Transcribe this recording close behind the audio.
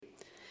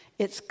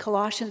It's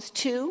Colossians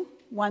 2,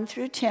 1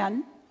 through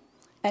 10,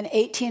 and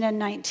 18 and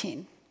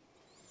 19.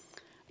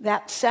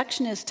 That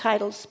section is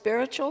titled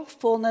Spiritual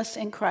Fullness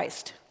in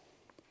Christ.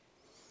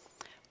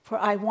 For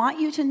I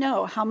want you to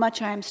know how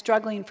much I am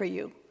struggling for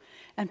you,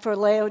 and for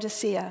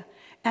Laodicea,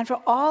 and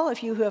for all of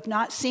you who have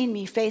not seen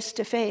me face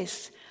to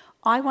face.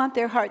 I want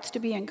their hearts to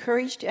be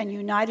encouraged and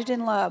united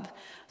in love,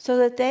 so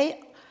that they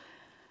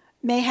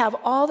may have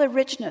all the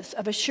richness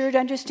of assured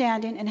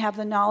understanding and have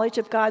the knowledge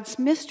of God's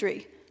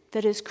mystery,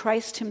 that is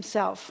Christ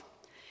himself,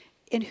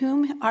 in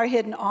whom are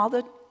hidden all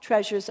the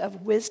treasures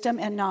of wisdom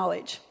and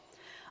knowledge.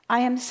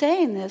 I am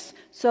saying this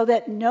so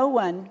that no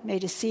one may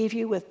deceive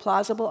you with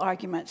plausible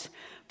arguments.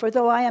 For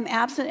though I am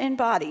absent in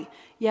body,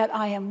 yet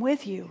I am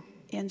with you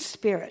in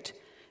spirit.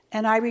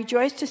 And I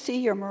rejoice to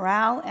see your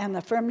morale and the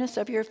firmness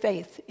of your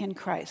faith in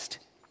Christ.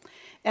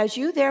 As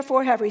you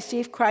therefore have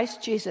received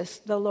Christ Jesus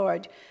the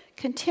Lord,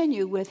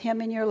 continue with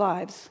him in your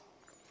lives,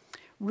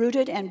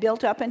 rooted and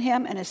built up in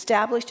him and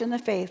established in the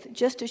faith,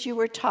 just as you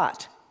were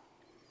taught,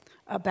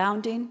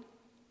 abounding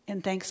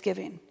in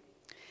thanksgiving.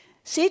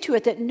 See to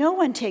it that no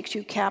one takes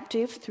you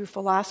captive through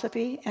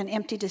philosophy and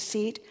empty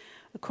deceit,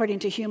 according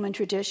to human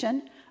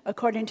tradition,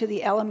 according to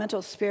the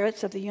elemental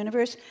spirits of the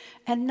universe,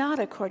 and not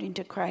according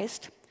to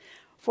Christ.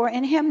 For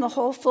in him the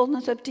whole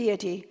fullness of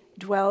deity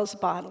dwells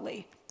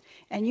bodily,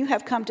 and you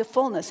have come to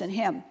fullness in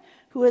him,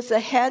 who is the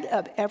head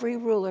of every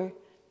ruler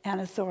and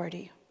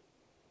authority.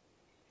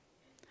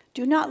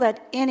 Do not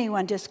let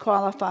anyone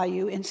disqualify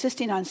you,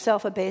 insisting on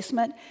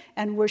self-abasement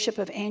and worship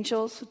of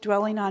angels,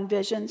 dwelling on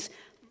visions,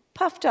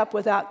 puffed up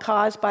without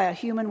cause by a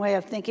human way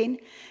of thinking,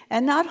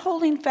 and not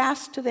holding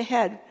fast to the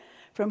head,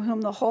 from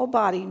whom the whole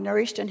body,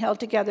 nourished and held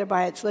together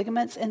by its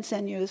ligaments and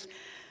sinews,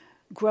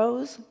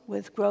 grows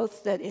with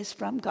growth that is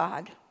from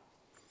God.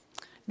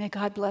 May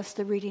God bless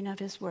the reading of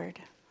his word.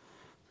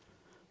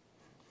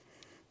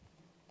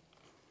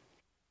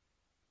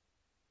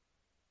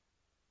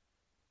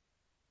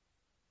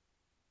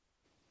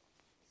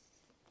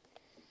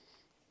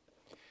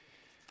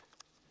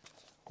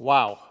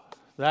 Wow,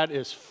 that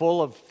is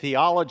full of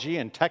theology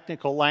and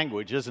technical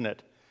language, isn't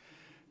it?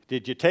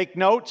 Did you take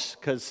notes?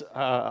 Because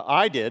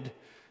I did,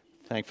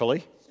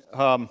 thankfully.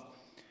 But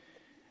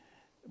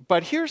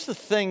here's the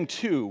thing,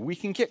 too. We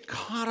can get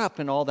caught up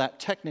in all that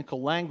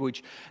technical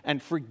language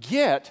and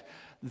forget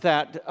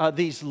that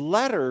these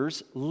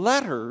letters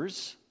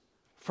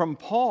from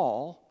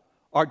Paul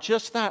are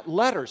just that,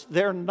 letters.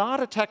 They're not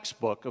a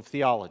textbook of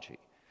theology.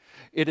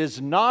 It is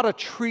not a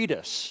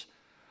treatise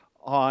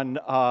on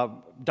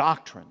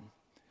doctrine,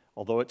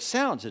 although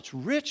it's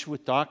rich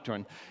with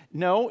doctrine.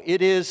 No,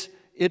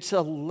 it's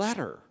a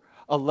letter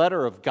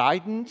of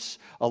guidance,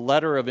 a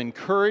letter of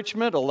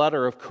encouragement, a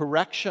letter of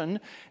correction.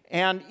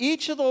 And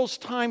each of those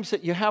times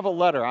that you have a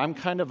letter, I'm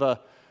kind of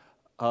a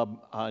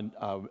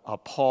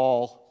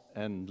Paul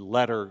and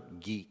letter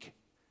geek.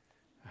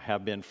 I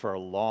have been for a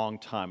long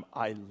time.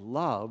 I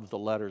love the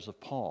letters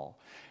of Paul.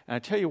 And I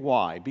tell you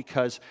why.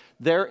 Because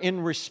they're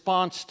in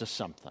response to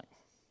something.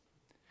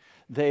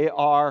 They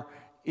are,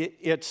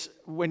 it's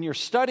when you're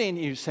studying,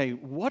 you say,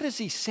 what is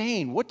he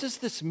saying? What does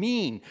this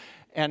mean?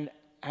 And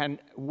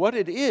what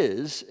it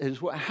is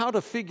how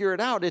to figure it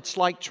out. It's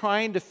like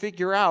trying to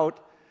figure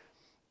out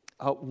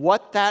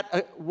what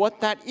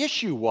that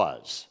issue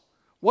was.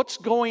 What's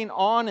going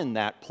on in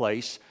that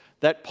place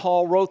that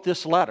Paul wrote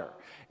this letter?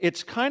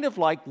 It's kind of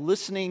like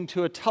listening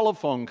to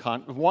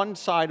one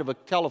side of a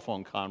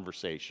telephone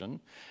conversation,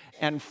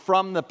 and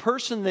from the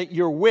person that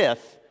you're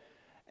with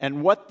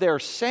and what they're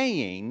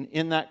saying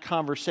in that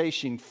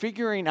conversation,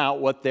 figuring out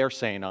what they're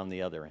saying on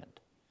the other end.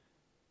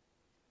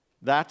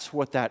 That's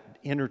what that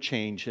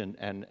interchange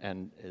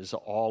and is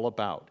all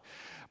about.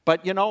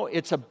 But,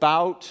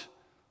 it's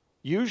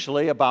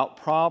usually about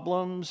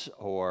problems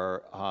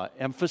or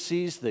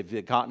emphases.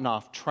 They've gotten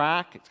off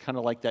track. It's kind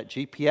of like that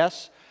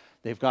GPS.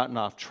 They've gotten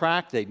off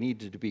track. They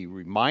needed to be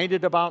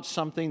reminded about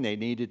something. They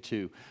needed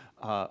to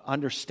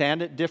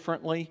understand it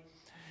differently.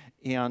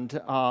 And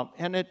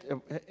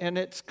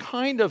it's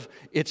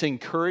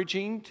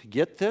encouraging to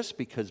get this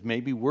because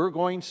maybe we're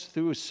going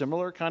through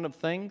similar kind of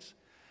things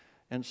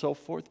and so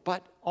forth.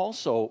 But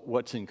also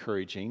what's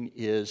encouraging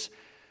is,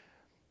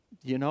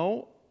 there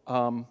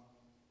are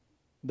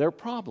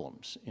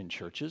problems in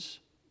churches,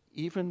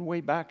 even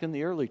way back in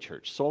the early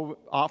church. So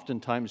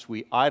oftentimes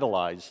we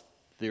idolize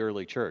the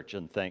early church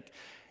and think,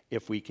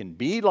 if we can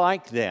be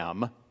like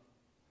them,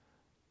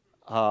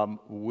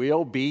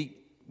 we'll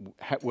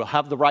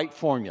have the right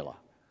formula.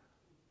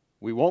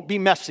 We won't be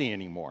messy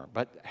anymore.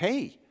 But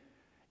hey,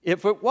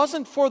 if it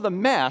wasn't for the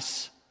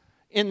mess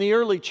in the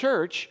early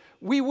church,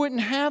 we wouldn't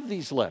have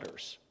these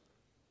letters.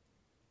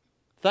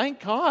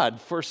 Thank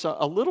God for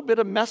a little bit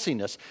of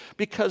messiness,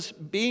 because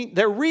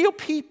they're real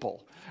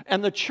people,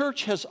 and the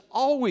church has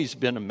always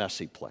been a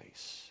messy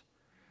place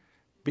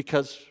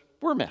because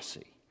we're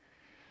messy.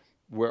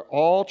 We're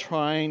all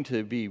trying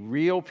to be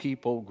real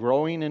people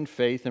growing in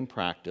faith and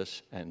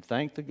practice, and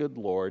thank the good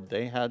Lord,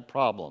 they had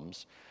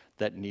problems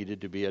that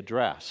needed to be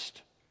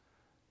addressed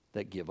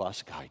that give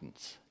us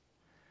guidance.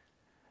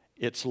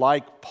 It's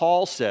like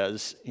Paul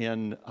says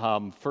in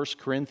 1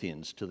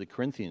 Corinthians to the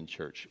Corinthian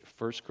church,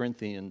 1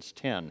 Corinthians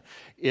 10.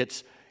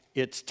 It's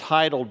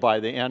titled by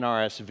the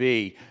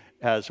NRSV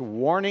as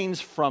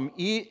Warnings from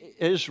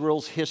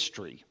Israel's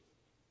History.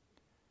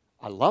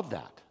 I love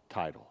that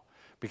title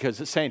because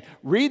it's saying,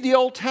 read the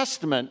Old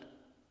Testament.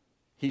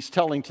 He's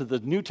telling to the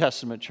New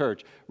Testament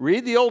church,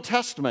 read the Old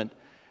Testament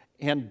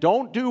and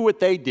don't do what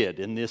they did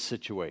in this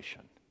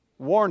situation.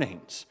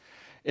 Warnings.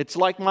 It's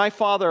like my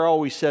father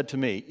always said to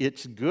me,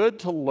 it's good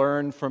to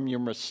learn from your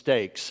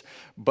mistakes,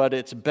 but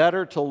it's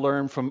better to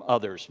learn from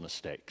others'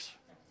 mistakes.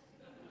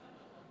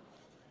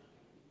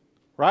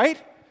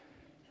 Right?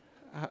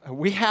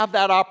 We have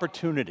that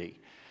opportunity.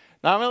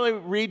 Now, I'm going to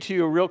read to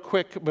you real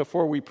quick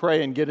before we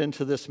pray and get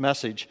into this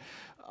message,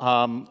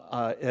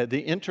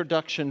 the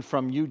introduction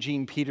from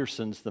Eugene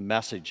Peterson's The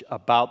Message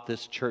about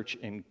this church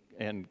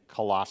in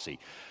Colossae.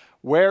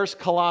 Where's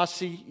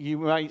Colossae, you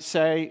might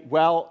say?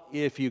 Well,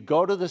 if you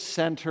go to the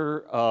center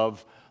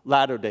of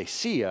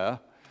Laodicea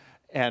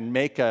and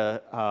make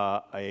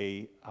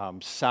a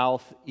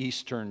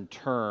southeastern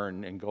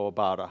turn and go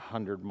about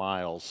 100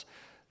 miles,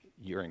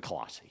 you're in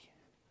Colossae.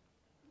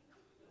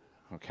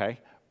 Okay?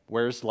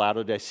 Where's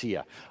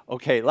Laodicea?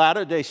 Okay,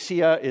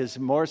 Laodicea is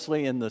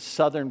mostly in the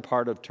southern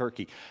part of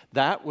Turkey.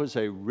 That was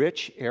a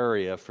rich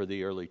area for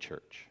the early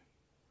church.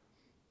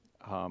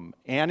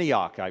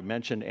 Antioch, I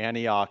mentioned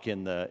Antioch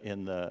in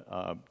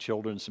the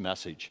children's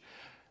message.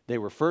 They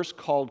were first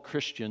called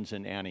Christians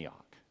in Antioch.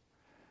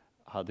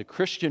 The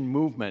Christian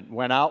movement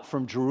went out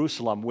from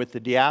Jerusalem with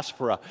the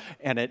diaspora,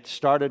 and it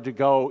started to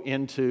go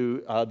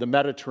into the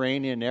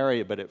Mediterranean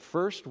area, but it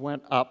first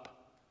went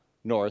up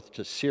north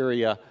to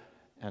Syria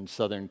and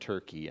southern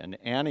Turkey. And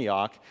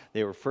Antioch,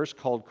 they were first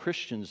called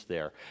Christians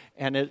there.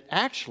 And it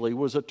actually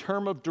was a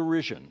term of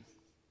derision.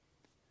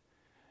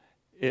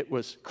 It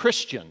was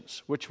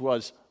Christians, which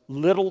was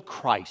little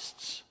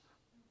Christs.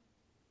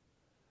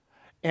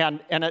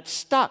 And it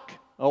stuck.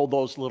 Oh,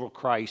 those little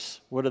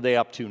Christs, what are they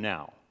up to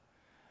now?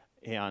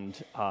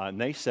 And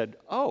they said,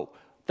 oh,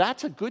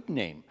 that's a good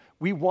name.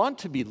 We want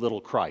to be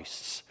little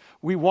Christs.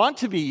 We want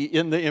to be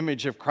in the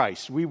image of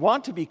Christ. We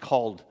want to be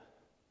called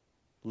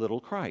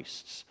little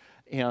Christs.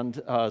 And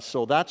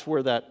so that's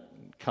where that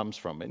comes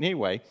from.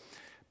 Anyway,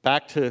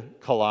 back to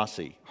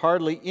Colossae.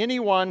 Hardly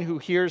anyone who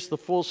hears the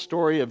full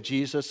story of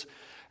Jesus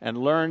and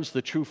learns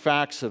the true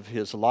facts of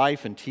his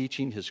life and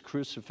teaching, his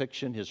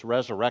crucifixion, his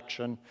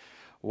resurrection,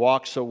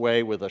 walks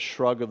away with a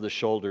shrug of the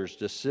shoulders,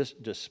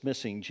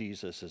 dismissing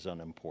Jesus as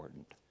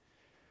unimportant.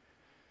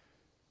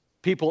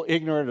 People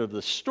ignorant of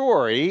the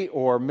story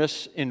or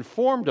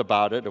misinformed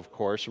about it, of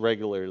course,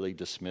 regularly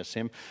dismiss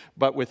him.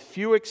 But with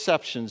few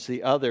exceptions,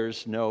 the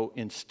others know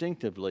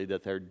instinctively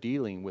that they're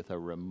dealing with a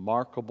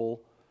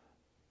remarkable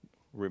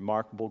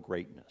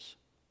greatness.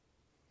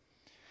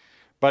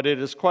 But it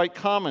is quite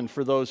common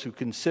for those who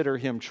consider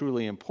him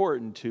truly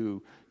important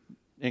to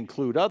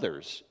include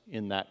others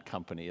in that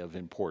company of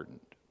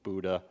important.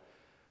 Buddha,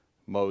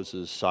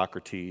 Moses,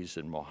 Socrates,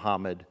 and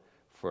Muhammad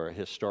for a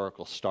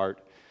historical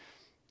start,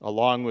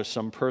 along with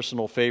some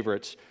personal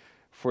favorites.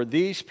 For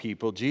these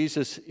people,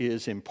 Jesus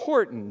is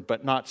important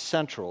but not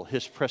central.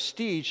 His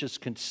prestige is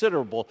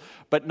considerable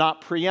but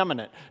not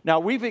preeminent. Now,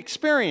 we've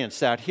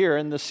experienced that here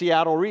in the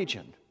Seattle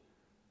region.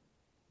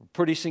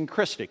 Pretty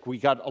synchristic. We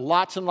got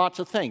lots and lots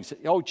of things.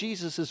 Oh,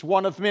 Jesus is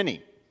one of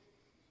many.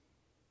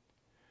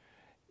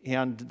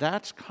 And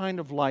that's kind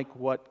of like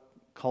what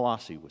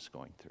Colossae was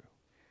going through.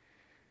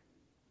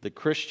 The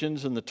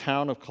Christians in the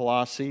town of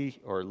Colossae,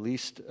 or at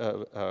least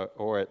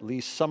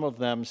some of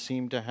them,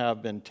 seem to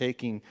have been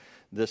taking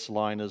this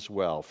line as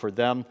well. For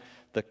them,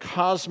 the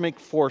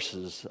cosmic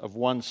forces of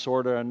one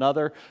sort or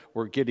another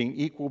were getting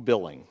equal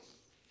billing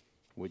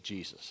with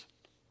Jesus.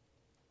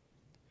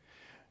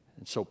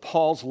 And so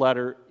Paul's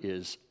letter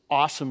is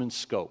awesome in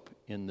scope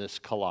in this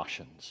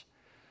Colossians.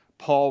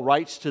 Paul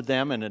writes to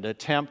them in an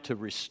attempt to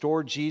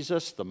restore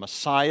Jesus, the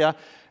Messiah,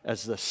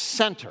 as the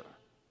center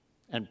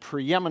and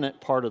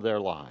preeminent part of their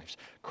lives.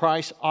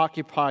 Christ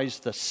occupies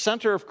the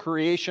center of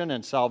creation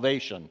and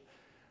salvation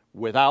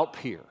without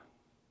peer.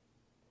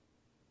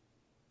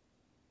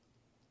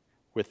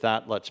 With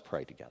that, let's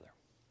pray together.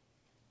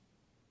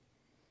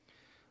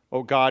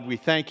 Oh God, we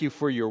thank you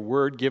for your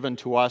word given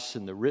to us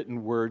in the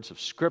written words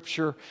of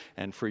Scripture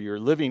and for your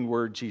living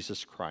word,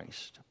 Jesus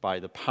Christ. By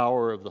the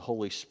power of the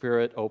Holy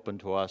Spirit,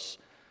 open us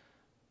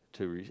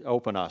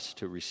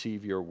to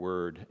receive your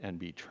word and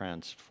be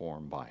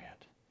transformed by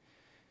it.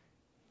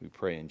 We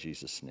pray in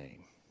Jesus'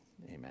 name.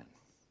 Amen.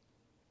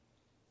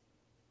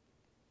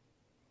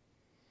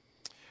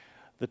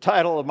 The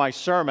title of my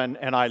sermon,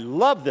 and I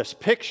love this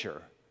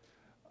picture,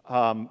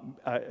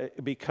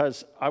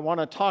 because I want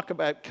to talk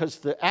about, because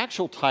the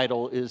actual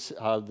title is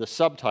the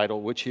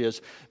subtitle, which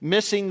is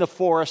Missing the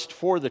Forest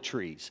for the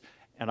Trees.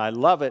 And I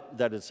love it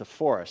that it's a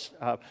forest.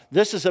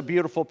 This is a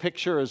beautiful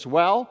picture as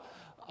well,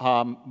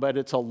 but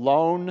it's a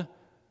lone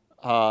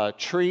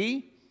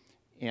tree.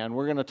 And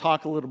we're going to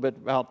talk a little bit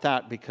about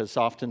that because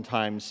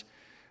oftentimes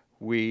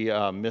we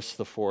miss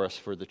the forest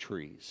for the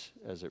trees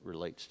as it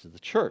relates to the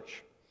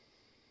church.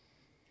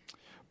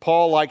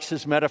 Paul likes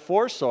his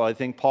metaphors, so I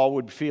think Paul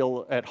would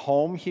feel at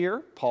home here.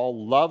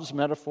 Paul loves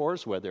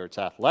metaphors, whether it's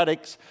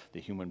athletics,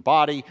 the human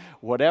body,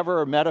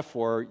 whatever a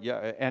metaphor.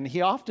 And he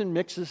often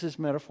mixes his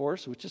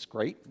metaphors, which is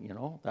great,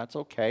 that's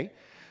okay.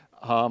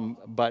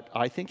 But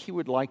I think he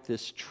would like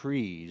this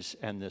trees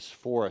and this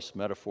forest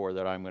metaphor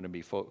that I'm going to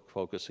be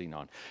focusing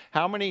on.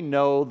 How many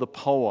know the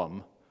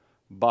poem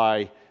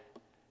by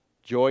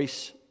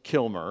Joyce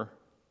Kilmer,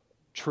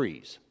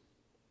 Trees?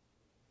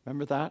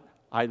 Remember that?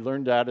 I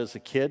learned that as a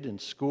kid in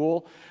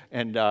school,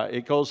 and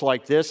it goes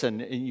like this,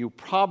 and you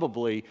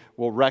probably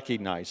will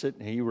recognize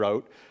it. He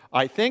wrote,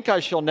 "I think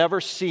I shall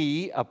never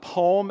see a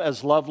poem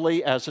as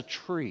lovely as a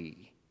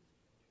tree."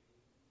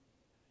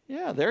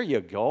 Yeah, there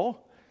you go.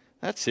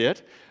 That's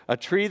it. A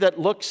tree that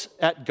looks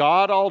at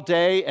God all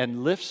day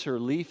and lifts her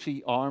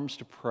leafy arms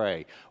to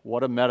pray.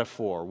 What a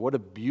metaphor. What a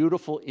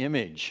beautiful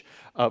image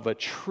of a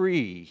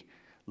tree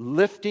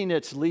lifting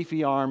its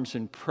leafy arms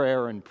in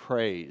prayer and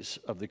praise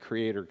of the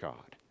Creator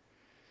God.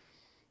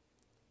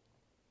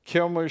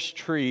 Kilmer's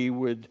tree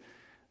would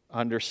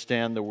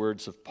understand the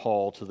words of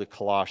Paul to the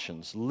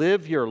Colossians.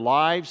 Live your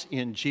lives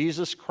in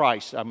Jesus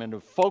Christ. I'm going to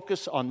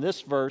focus on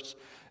this verse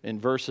in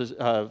verses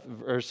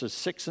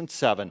 6 and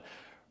 7.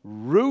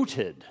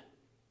 Rooted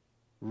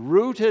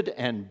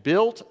and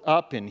built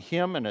up in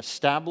Him and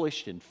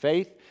established in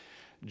faith,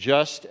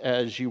 just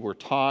as you were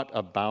taught,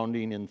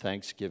 abounding in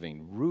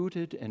thanksgiving.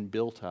 Rooted and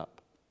built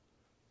up.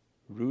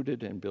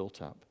 Rooted and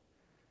built up.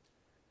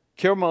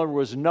 Kilmer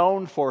was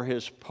known for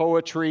his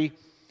poetry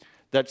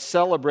that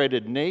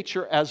celebrated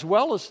nature as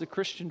well as the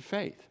Christian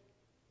faith.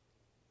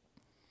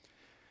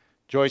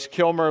 Joyce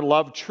Kilmer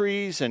loved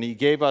trees, and he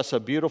gave us a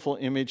beautiful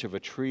image of a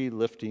tree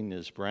lifting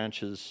his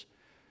branches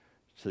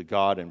to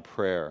God in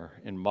prayer.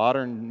 In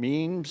modern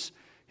memes,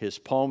 his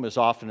poem is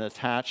often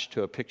attached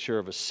to a picture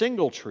of a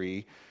single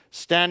tree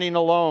standing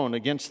alone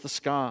against the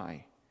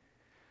sky.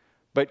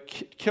 But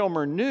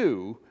Kilmer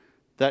knew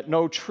that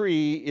no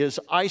tree is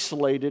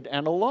isolated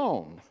and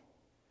alone.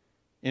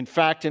 In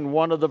fact, in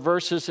one of the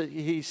verses,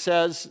 he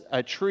says,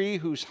 "A tree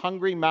whose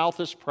hungry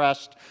mouth is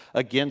pressed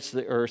against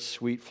the earth's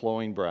sweet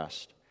flowing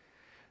breast."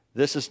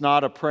 This is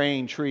not a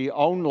praying tree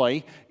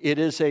only, it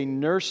is a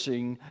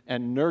nursing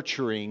and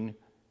nurturing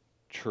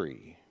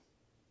tree.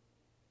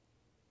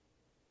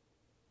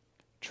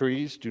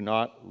 Trees do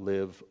not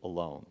live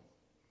alone.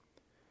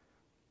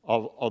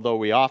 Although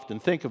we often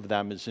think of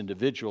them as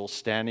individuals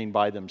standing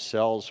by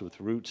themselves with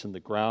roots in the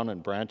ground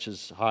and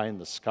branches high in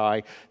the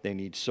sky, they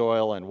need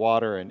soil and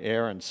water and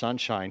air and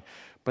sunshine,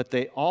 but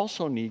they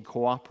also need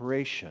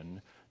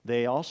cooperation.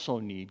 They also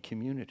need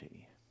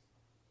community.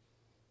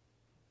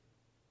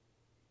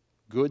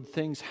 Good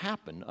things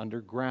happen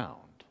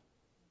underground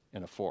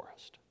in a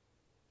forest.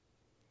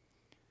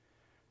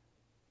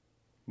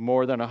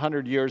 More than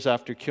 100 years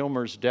after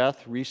Kilmer's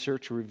death,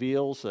 research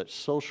reveals that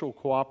social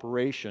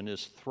cooperation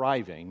is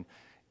thriving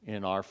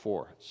in our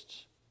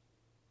forests.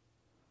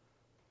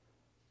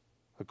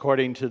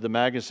 According to the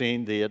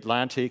magazine The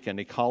Atlantic, an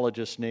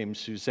ecologist named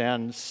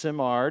Suzanne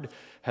Simard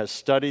has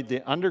studied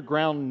the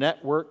underground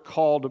network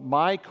called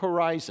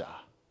mycorrhiza.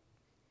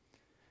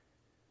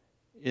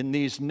 In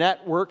these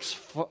networks,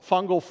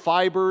 fungal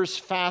fibers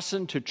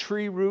fasten to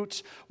tree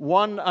roots,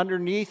 one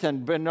underneath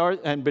and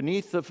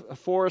beneath the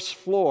forest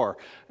floor.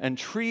 And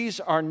trees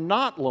are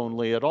not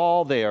lonely at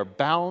all. They are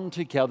bound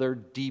together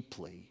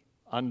deeply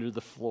under the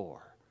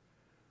floor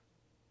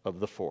of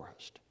the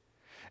forest.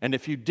 And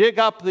if you dig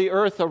up the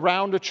earth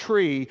around a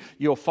tree,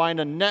 you'll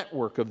find a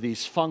network of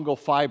these fungal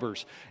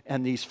fibers.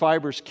 And these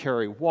fibers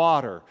carry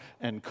water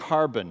and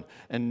carbon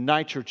and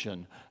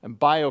nitrogen and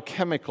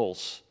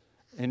biochemicals,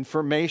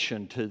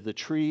 information to the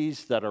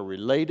trees that are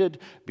related,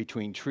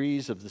 between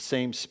trees of the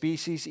same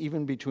species,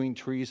 even between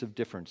trees of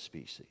different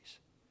species.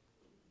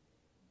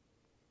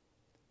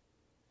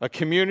 A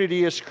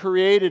community is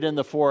created in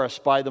the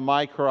forest by the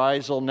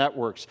mycorrhizal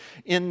networks.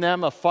 In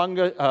them, a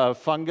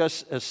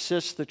fungus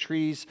assists the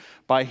trees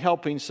by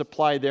helping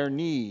supply their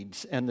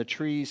needs, and the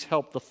trees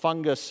help the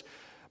fungus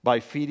by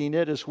feeding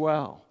it as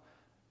well.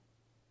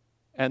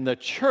 And the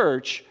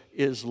church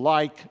is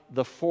like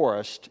the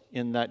forest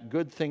in that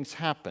good things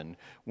happen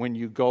when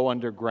you go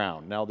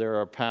underground. Now, there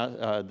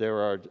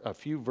are a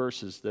few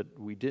verses that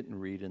we didn't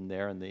read in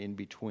there and the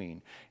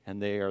in-between, and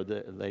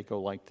they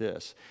go like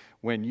this.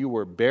 When you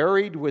were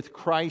buried with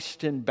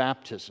Christ in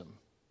baptism,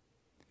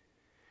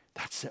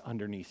 that's the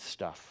underneath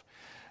stuff.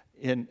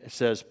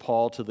 Says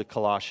Paul to the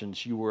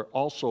Colossians, you were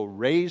also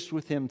raised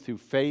with him through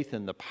faith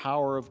in the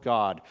power of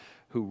God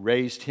who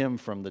raised him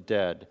from the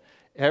dead.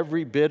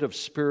 Every bit of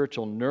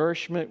spiritual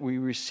nourishment we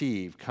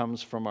receive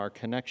comes from our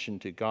connection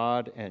to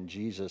God and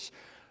Jesus.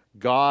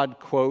 God,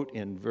 quote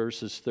in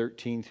verses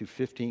 13 through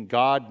 15,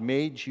 God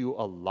made you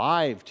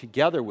alive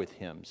together with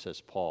him,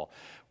 says Paul,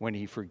 when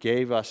he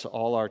forgave us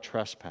all our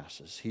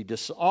trespasses. He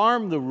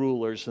disarmed the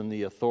rulers and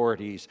the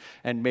authorities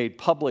and made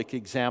public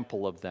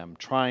example of them,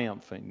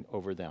 triumphing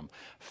over them.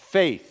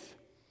 Faith,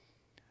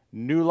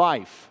 new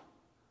life,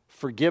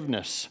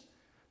 forgiveness,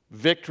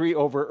 victory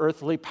over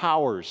earthly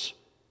powers,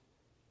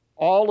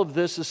 All of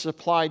this is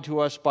supplied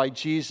to us by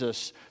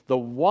Jesus, the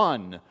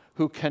one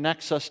who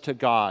connects us to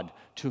God,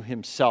 to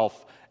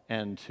himself,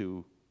 and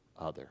to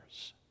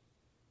others.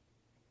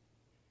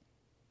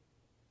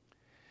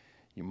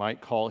 You might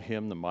call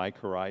him the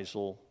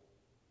mycorrhizal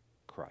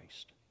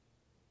Christ.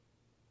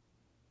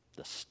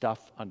 The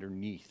stuff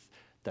underneath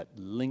that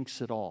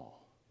links it all.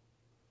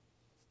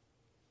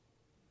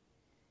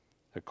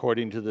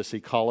 According to this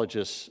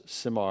ecologist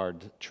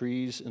Simard,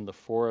 trees in the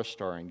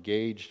forest are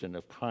engaged in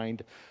a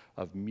kind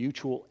of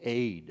mutual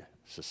aid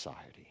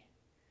society,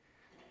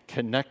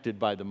 connected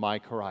by the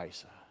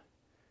mycorrhiza.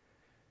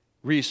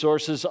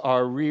 Resources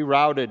are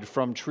rerouted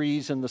from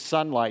trees in the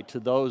sunlight to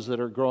those that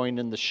are growing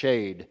in the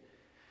shade,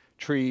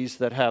 trees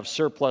that have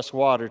surplus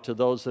water to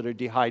those that are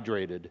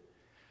dehydrated.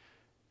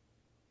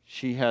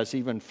 She has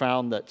even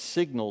found that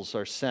signals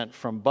are sent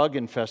from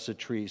bug-infested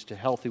trees to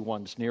healthy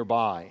ones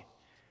nearby.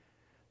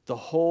 The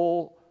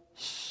whole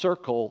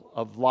circle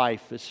of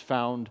life is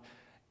found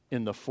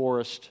in the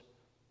forest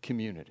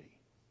community.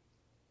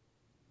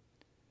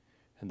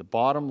 And the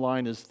bottom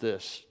line is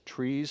this: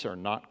 trees are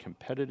not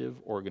competitive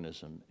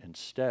organisms.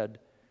 Instead,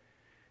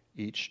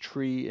 each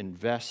tree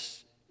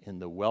invests in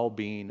the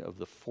well-being of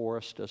the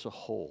forest as a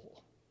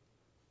whole,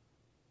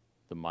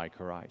 the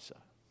mycorrhiza.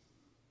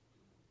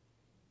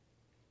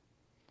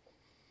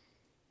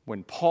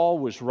 When Paul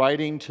was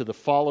writing to the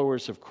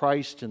followers of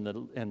Christ in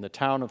the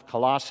town of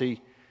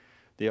Colossae,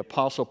 the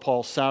Apostle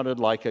Paul sounded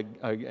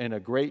in a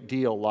great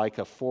deal like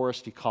a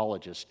forest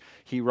ecologist.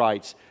 He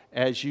writes,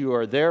 "As you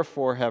are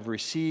therefore have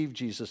received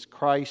Jesus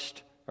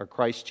Christ, or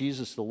Christ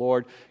Jesus the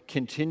Lord,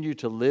 continue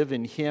to live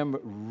in him,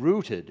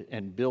 rooted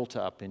and built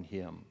up in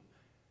him."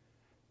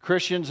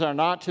 Christians are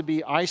not to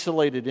be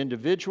isolated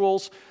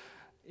individuals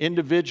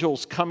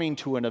coming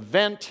to an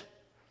event,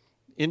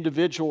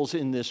 individuals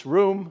in this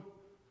room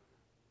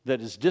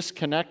that is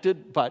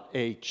disconnected, but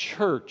a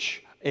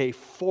church, a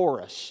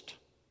forest.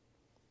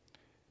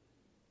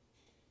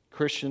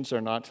 Christians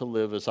are not to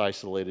live as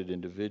isolated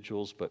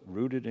individuals, but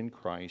rooted in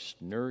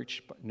Christ,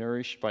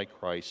 nourished by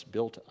Christ,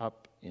 built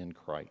up in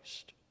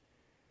Christ.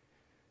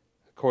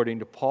 According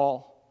to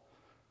Paul,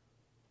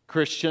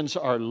 Christians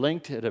are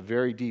linked at a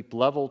very deep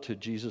level to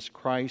Jesus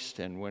Christ,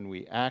 and when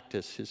we act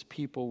as his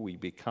people, we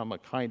become a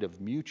kind of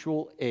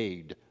mutual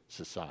aid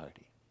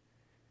society.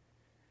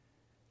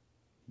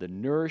 The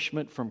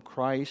nourishment from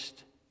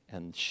Christ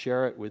and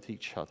share it with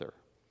each other.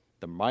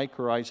 The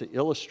mycorrhiza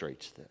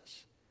illustrates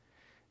this.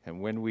 And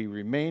when we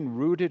remain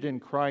rooted in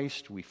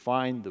Christ, we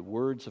find the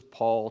words of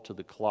Paul to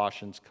the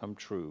Colossians come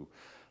true.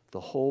 The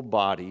whole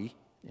body,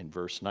 in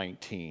verse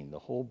 19, the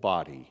whole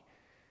body,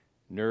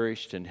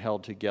 nourished and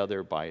held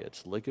together by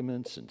its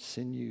ligaments and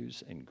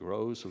sinews, and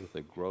grows with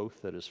a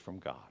growth that is from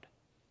God.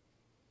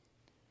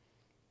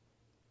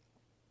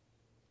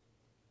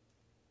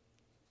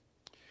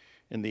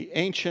 In the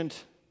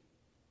ancient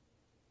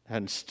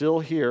and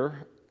still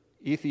here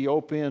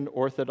Ethiopian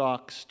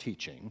Orthodox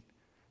teaching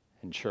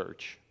in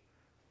church,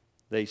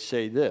 they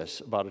say this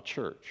about a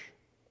church.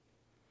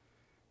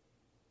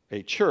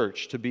 A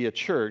church, to be a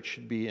church,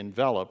 should be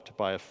enveloped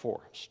by a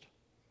forest.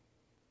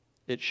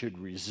 It should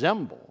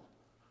resemble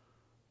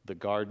the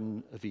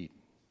Garden of Eden.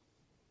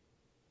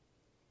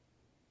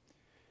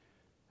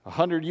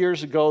 100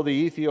 years ago, the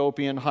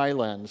Ethiopian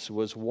highlands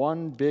was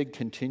one big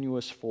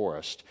continuous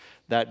forest.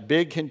 That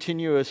big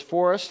continuous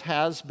forest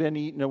has been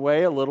eaten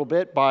away a little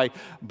bit by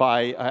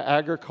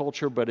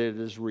agriculture, but it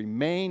has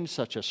remained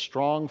such a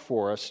strong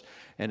forest.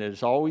 And it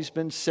has always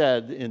been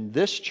said in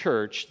this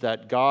church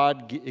that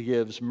God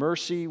gives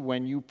mercy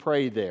when you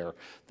pray there.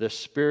 The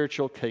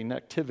spiritual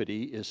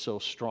connectivity is so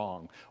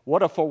strong.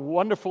 What a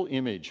wonderful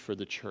image for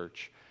the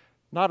church.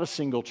 Not a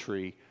single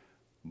tree,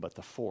 but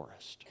the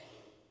forest.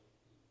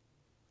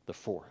 The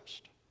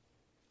forest.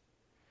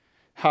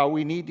 How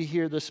we need to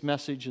hear this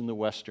message in the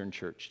Western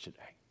church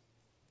today.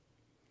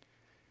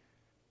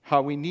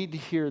 How we need to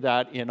hear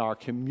that in our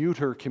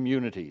commuter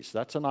communities.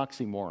 That's an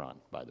oxymoron,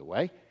 by the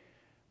way,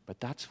 but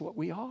that's what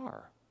we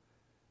are.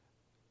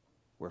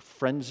 We're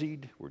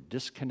frenzied, we're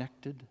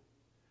disconnected,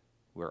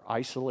 we're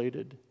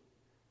isolated,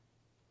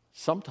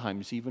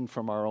 sometimes even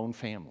from our own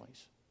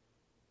families.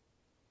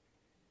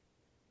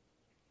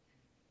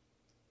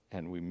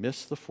 And we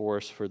miss the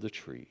forest for the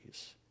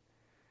trees.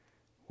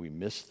 We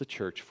miss the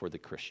church for the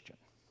Christian.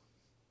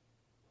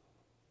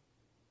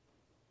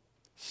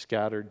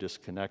 Scattered,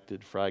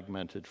 disconnected,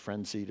 fragmented,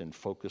 frenzied, and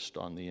focused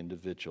on the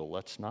individual.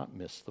 Let's not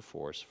miss the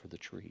forest for the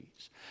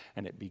trees.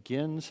 And it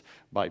begins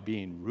by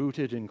being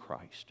rooted in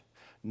Christ.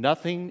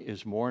 Nothing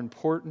is more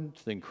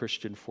important than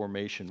Christian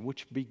formation,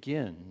 which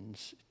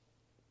begins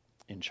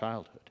in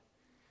childhood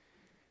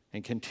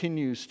and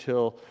continues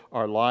till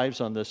our lives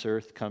on this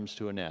earth comes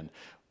to an end.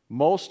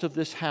 Most of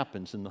this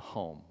happens in the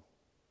home.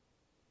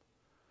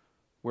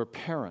 Where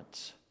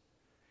parents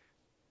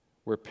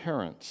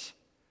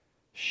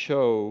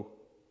show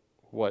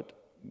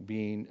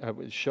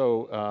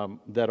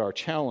that are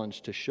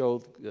challenged to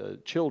show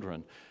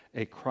children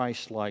a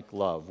Christ-like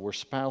love, where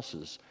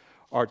spouses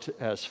are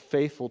as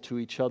faithful to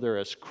each other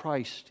as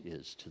Christ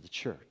is to the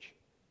church.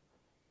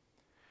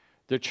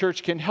 The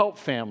church can help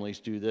families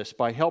do this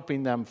by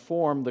helping them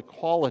form the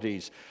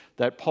qualities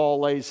that Paul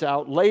lays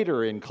out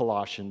later in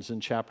Colossians in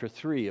chapter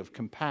 3 of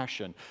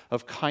compassion,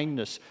 of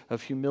kindness,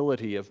 of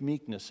humility, of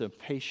meekness, of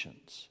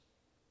patience.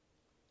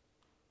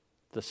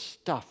 The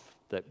stuff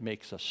that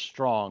makes a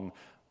strong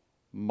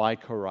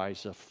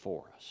mycorrhiza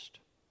forest.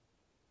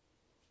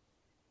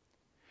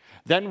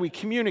 Then we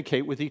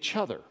communicate with each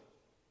other.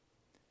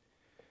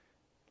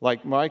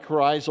 Like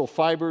mycorrhizal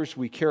fibers,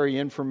 we carry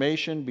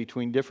information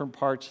between different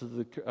parts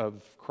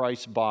of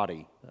Christ's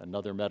body,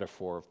 another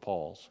metaphor of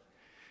Paul's.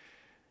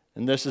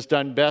 And this is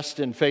done best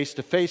in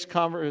face-to-face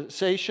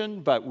conversation,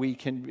 but we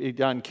can be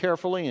done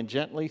carefully and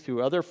gently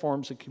through other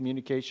forms of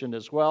communication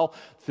as well.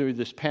 Through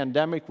this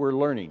pandemic, we're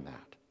learning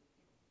that.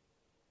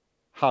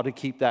 How to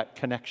keep that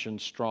connection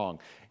strong.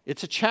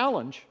 It's a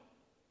challenge,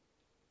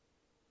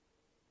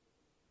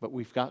 but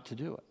we've got to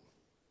do it.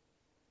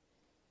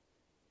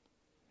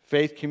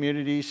 Faith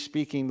communities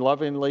speaking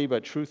lovingly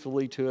but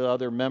truthfully to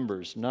other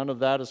members. None of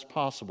that is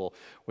possible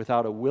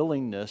without a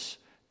willingness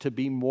to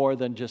be more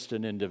than just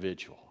an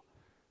individual,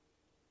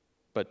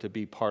 but to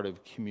be part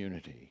of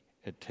community.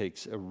 It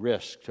takes a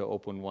risk to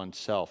open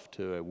oneself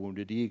to a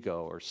wounded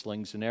ego or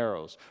slings and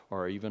arrows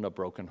or even a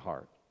broken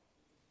heart.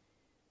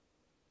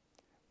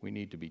 We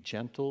need to be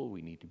gentle.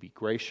 We need to be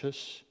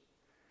gracious,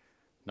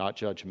 not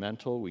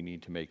judgmental. We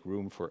need to make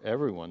room for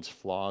everyone's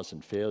flaws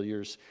and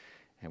failures,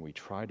 and we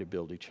try to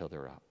build each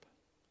other up.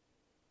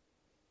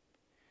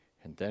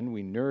 And then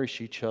we nourish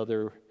each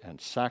other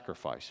and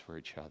sacrifice for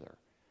each other.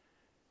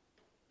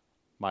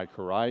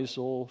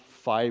 Mycorrhizal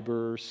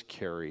fibers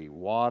carry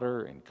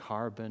water and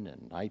carbon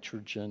and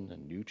nitrogen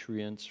and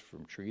nutrients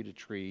from tree to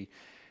tree.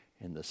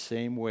 In the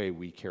same way,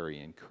 we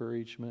carry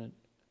encouragement,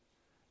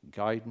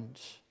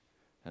 guidance,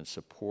 and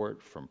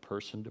support from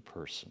person to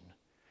person.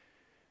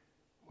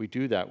 We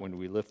do that when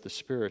we lift the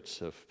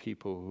spirits of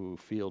people who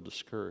feel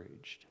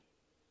discouraged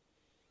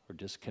or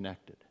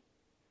disconnected.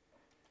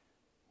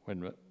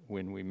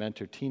 When we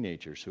mentor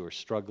teenagers who are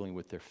struggling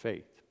with their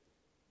faith.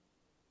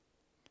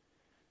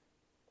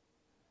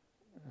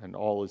 And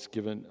all is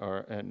given,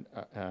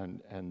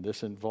 and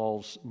this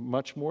involves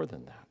much more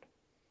than that.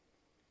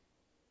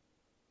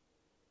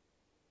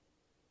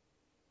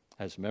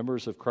 As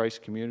members of Christ's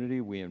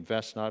community, we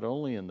invest not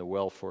only in the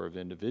welfare of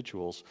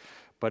individuals,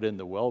 but in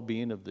the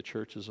well-being of the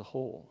church as a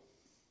whole.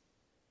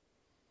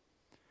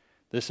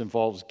 This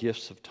involves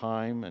gifts of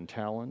time and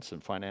talents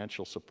and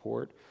financial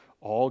support,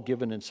 all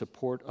given in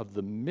support of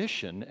the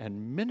mission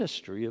and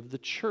ministry of the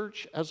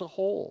church as a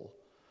whole,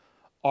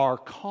 our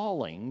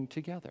calling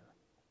together.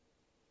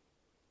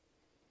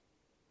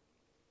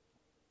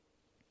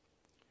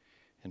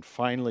 And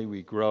finally,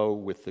 we grow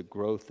with the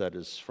growth that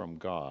is from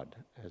God,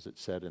 as it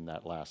said in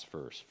that last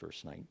verse,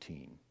 verse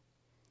 19.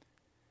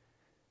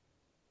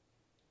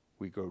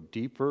 We grow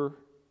deeper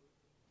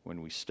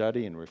when we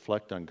study and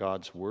reflect on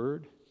God's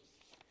word,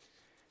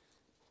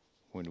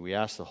 when we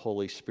ask the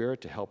Holy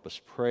Spirit to help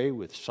us pray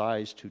with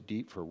sighs too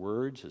deep for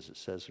words, as it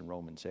says in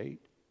Romans 8,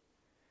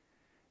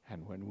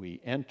 and when we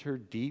enter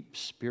deep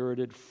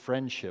spirited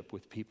friendship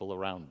with people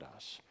around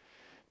us.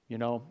 You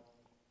know,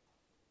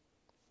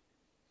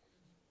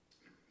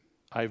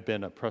 I've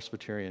been a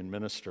Presbyterian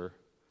minister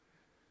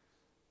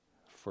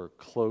for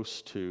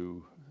close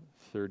to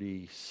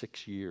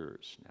 36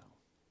 years now.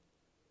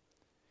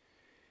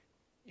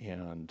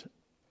 And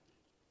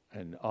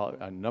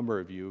a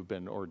number of you have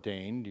been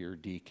ordained, you're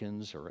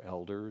deacons or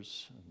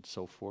elders and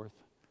so forth.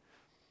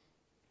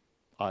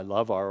 I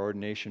love our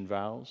ordination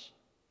vows,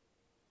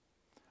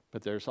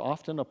 but there's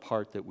often a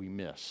part that we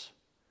miss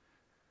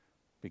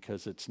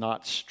because it's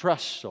not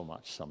stressed so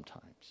much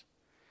sometimes.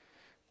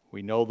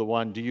 We know the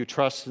one, do you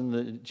trust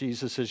in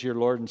Jesus as your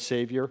Lord and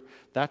Savior?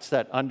 That's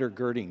that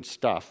undergirding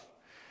stuff.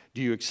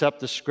 Do you accept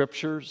the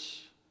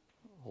Scriptures?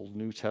 Old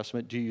New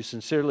Testament. Do you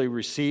sincerely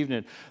receive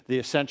the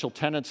essential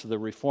tenets of the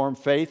Reformed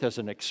faith as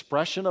an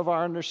expression of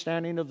our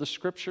understanding of the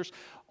Scriptures?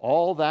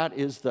 All that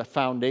is the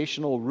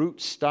foundational root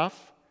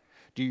stuff.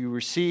 Do you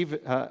receive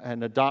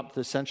and adopt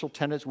the essential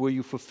tenets? Will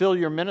you fulfill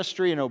your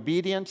ministry in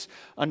obedience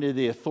under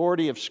the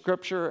authority of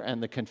Scripture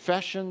and the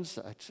confessions?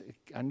 That's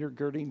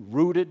undergirding,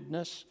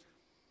 rootedness.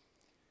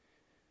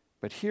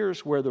 But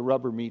here's where the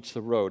rubber meets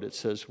the road. It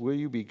says, will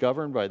you be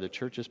governed by the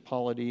church's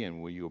polity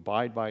and will you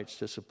abide by its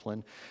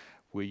discipline?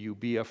 Will you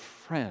be a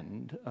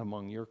friend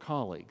among your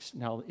colleagues?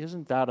 Now,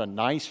 isn't that a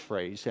nice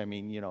phrase? I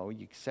mean, you know,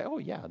 you can say, oh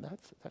yeah,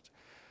 that's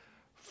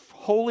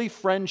holy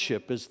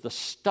friendship is the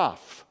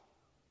stuff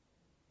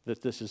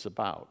that this is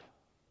about.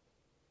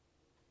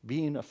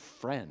 Being a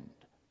friend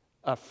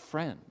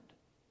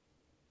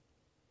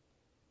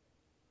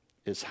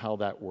is how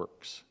that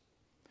works.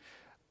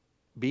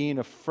 Being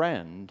a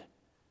friend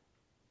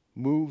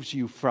moves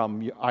you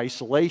from your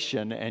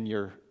isolation and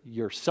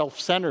your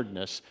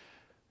self-centeredness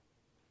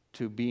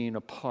to being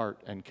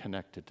apart and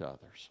connected to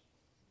others.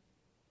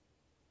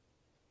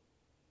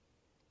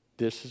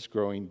 This is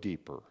growing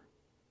deeper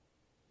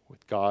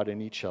with God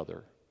and each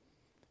other,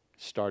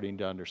 starting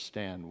to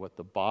understand what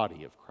the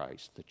body of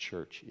Christ, the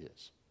church,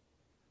 is,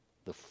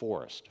 the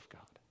forest of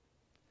God.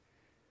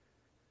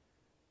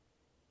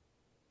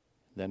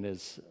 then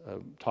is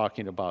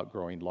talking about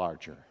growing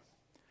larger.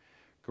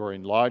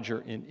 Growing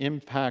larger in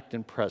impact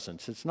and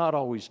presence. It's not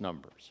always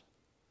numbers,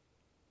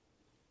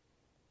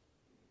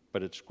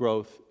 but it's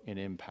growth in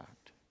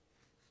impact.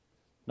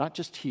 Not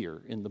just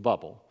here in the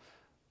bubble,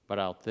 but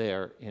out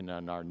there in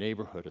our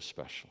neighborhood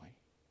especially.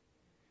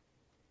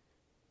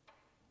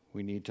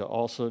 We need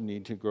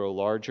to grow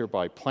larger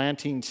by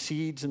planting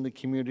seeds in the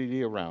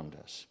community around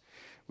us.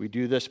 We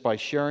do this by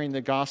sharing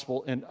the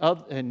gospel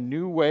in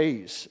new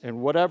ways, in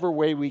whatever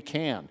way we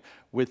can.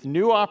 With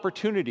new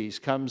opportunities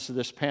comes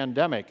this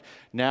pandemic.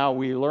 Now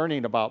we're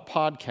learning about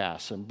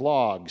podcasts and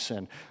blogs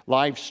and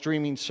live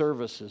streaming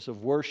services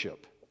of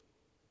worship.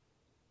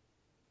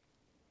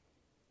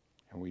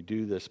 And we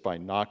do this by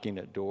knocking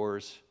at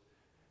doors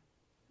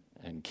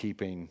and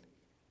getting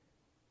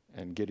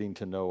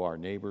to know our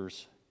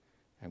neighbors.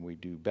 And we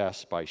do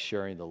best by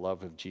sharing the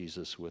love of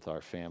Jesus with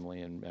our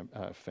family and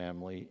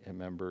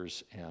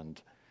members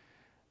and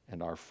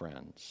our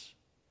friends.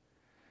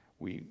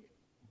 We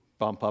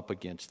bump up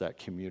against that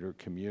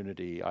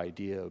community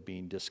idea of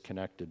being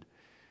disconnected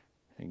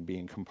and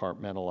being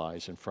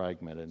compartmentalized and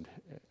fragmented.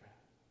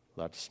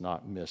 Let's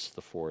not miss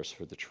the forest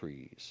for the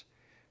trees.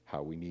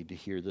 How we need to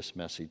hear this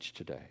message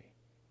today.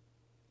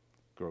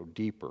 Grow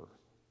deeper,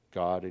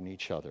 God and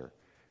each other,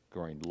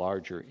 growing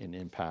larger in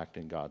impact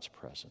in God's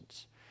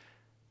presence.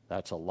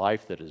 That's a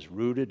life that is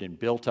rooted and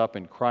built up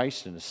in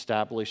Christ and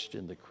established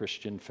in the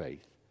Christian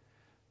faith.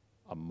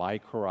 A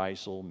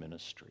mycorrhizal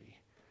ministry,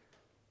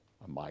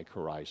 a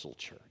mycorrhizal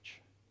church.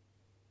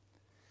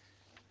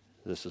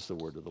 This is the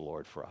word of the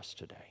Lord for us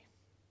today.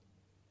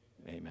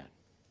 Amen.